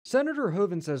Senator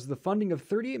Hoeven says the funding of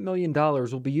 $38 million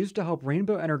will be used to help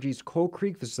Rainbow Energy's Coal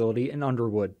Creek facility in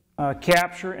Underwood.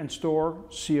 Capture and store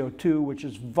CO2, which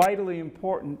is vitally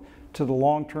important to the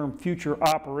long-term future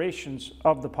operations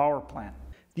of the power plant.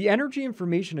 The Energy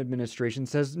Information Administration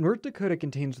says North Dakota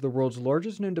contains the world's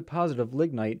largest known deposit of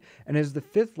lignite and is the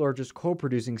fifth largest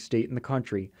coal-producing state in the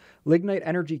country. Lignite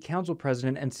Energy Council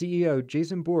President and CEO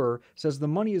Jason Borer says the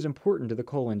money is important to the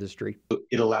coal industry.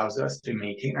 It allows us to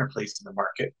maintain our place in the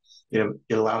market. It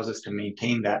allows us to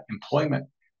maintain that employment,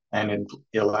 and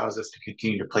it allows us to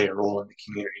continue to play a role in the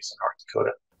communities in North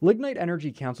Dakota. Lignite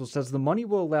Energy Council says the money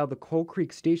will allow the Coal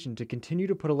Creek station to continue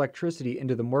to put electricity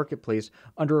into the marketplace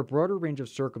under a broader range of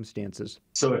circumstances.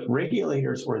 So if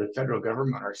regulators or the federal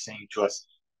government are saying to us,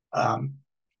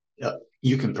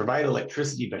 you can provide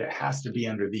electricity, but it has to be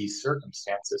under these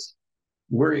circumstances,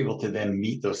 we're able to then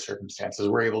meet those circumstances.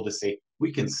 We're able to say,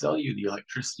 we can sell you the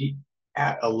electricity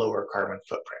at a lower carbon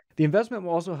footprint. The investment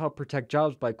will also help protect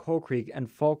jobs by Coal Creek and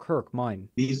Falkirk Mine.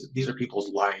 These are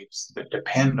people's lives that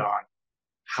depend on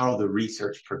how the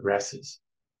research progresses.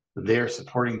 They're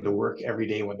supporting the work every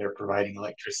day when they're providing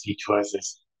electricity to us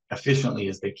as efficiently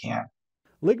as they can.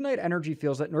 Lignite Energy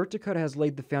feels that North Dakota has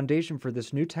laid the foundation for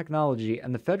this new technology,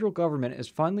 and the federal government is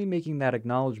finally making that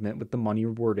acknowledgement with the money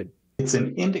awarded. It's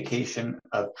an indication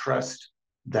of trust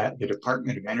that the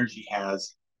Department of Energy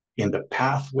has in the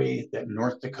pathway that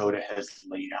North Dakota has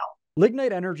laid out.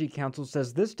 Lignite Energy Council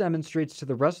says this demonstrates to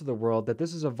the rest of the world that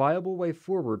this is a viable way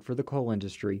forward for the coal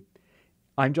industry.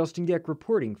 I'm Justin Geck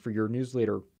reporting for your news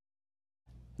later.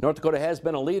 North Dakota has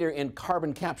been a leader in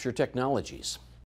carbon capture technologies.